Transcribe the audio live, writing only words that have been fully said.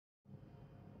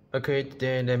Okay,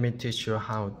 today let me teach you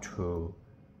how to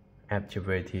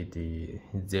activate the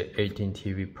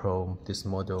Z18TV Pro, this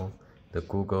model, the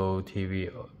Google TV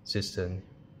system,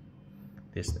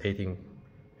 this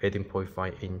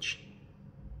 18.5 inch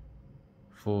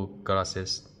full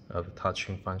glasses of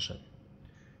touching function.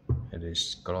 It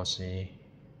is glossy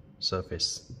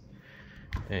surface,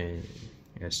 and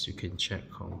as you can check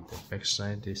on the back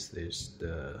side, this is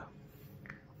the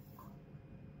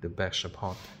back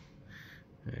support.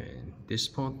 And this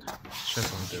port, check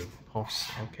on the ports.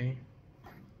 Okay,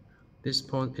 this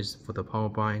port is for the power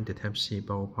bank, the Type-C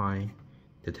power bank,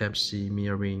 the Type-C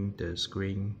mirroring the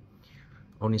screen.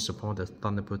 Only support the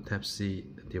Thunderbolt Type-C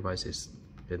devices,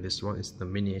 and this one is the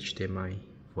mini HDMI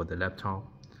for the laptop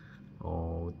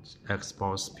or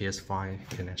Xbox PS5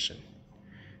 connection.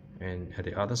 And at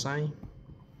the other side,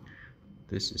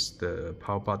 this is the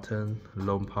power button,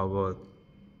 long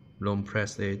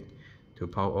press it to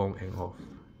power on and off.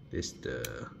 This is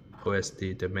the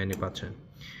OSD, the menu button,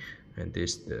 and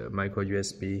this the micro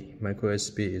USB. Micro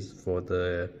USB is for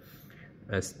the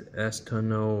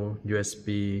external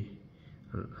USB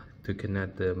to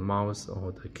connect the mouse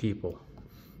or the keyboard,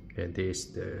 and this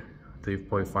is the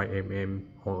 3.5mm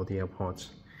audio port.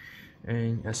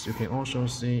 And as you can also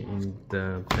see in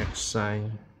the back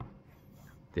side,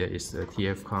 there is a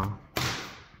TF card.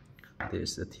 There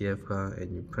is a TF card,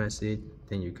 and you press it,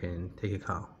 then you can take it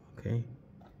out. Okay,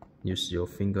 use your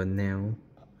fingernail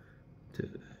to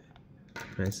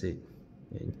press it,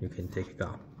 and you can take it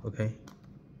out. Okay,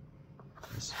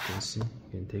 as you can see, you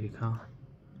can take it out,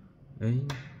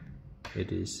 and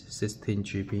it is 16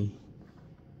 GB,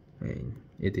 and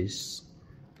it is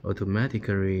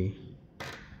automatically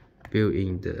built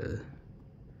in the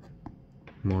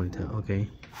monitor. Okay,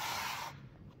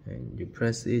 and you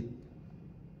press it,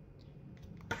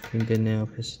 fingernail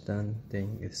press done,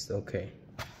 then it's okay.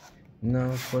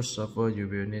 Now first of all, you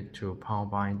will need to power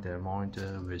bank the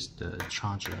monitor with the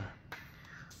charger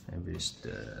and with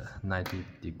the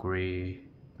 90-degree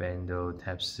bundle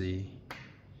Type-C.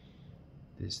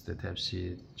 This is the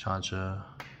Type-C charger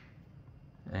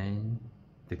and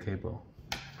the cable.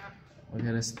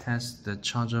 Okay, let's test the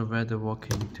charger whether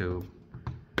working to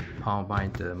power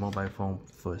bank the mobile phone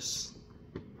first.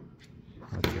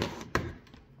 Okay,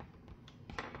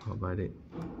 how about it?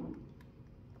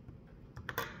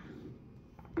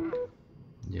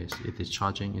 Yes, it is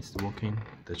charging, it's working,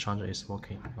 the charger is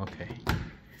working. Okay,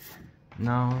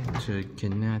 now to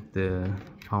connect the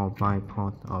power bank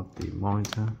port of the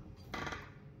monitor.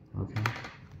 Okay,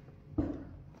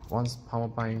 once power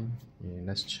bank,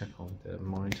 let's check on the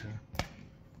monitor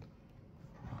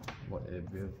what it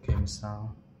will came sound.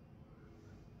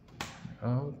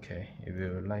 Okay, it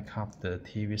will light up the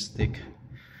TV stick.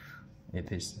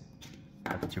 It is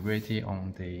activated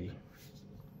on the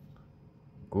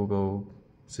Google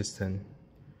system.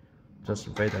 Just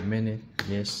wait a minute.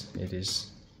 Yes, it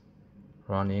is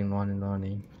running,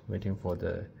 waiting for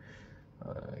the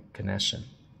connection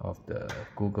of the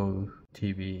Google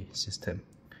TV system.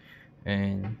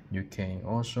 And you can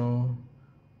also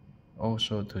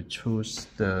to choose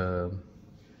the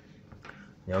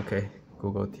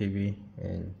Google TV,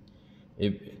 and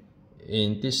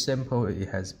in this sample it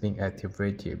has been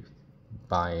activated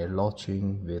by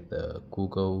logging with the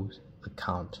Google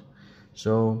account.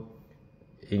 So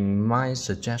in my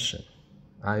suggestion,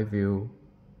 I will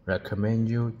recommend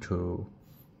you to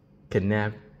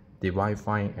connect the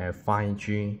Wi-Fi at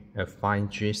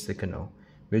 5G signal,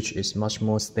 which is much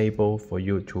more stable for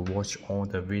you to watch all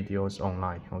the videos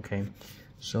online. Okay,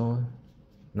 so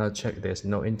now check there's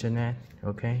no internet.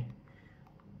 Okay,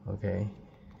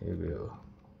 you will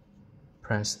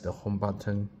press the home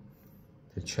button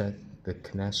to check the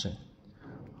connection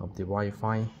of the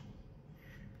Wi-Fi,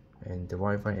 and the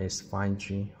Wi-Fi is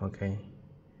 5G. Okay,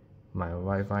 my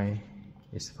Wi-Fi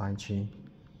is 5G,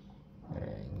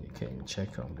 and you can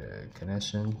check on the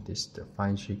connection. This is the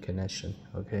 5G connection.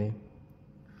 Okay,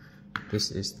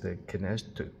 this is the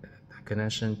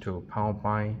connection to power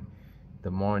bank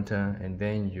the monitor, and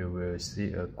then you will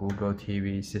see a Google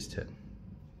TV system.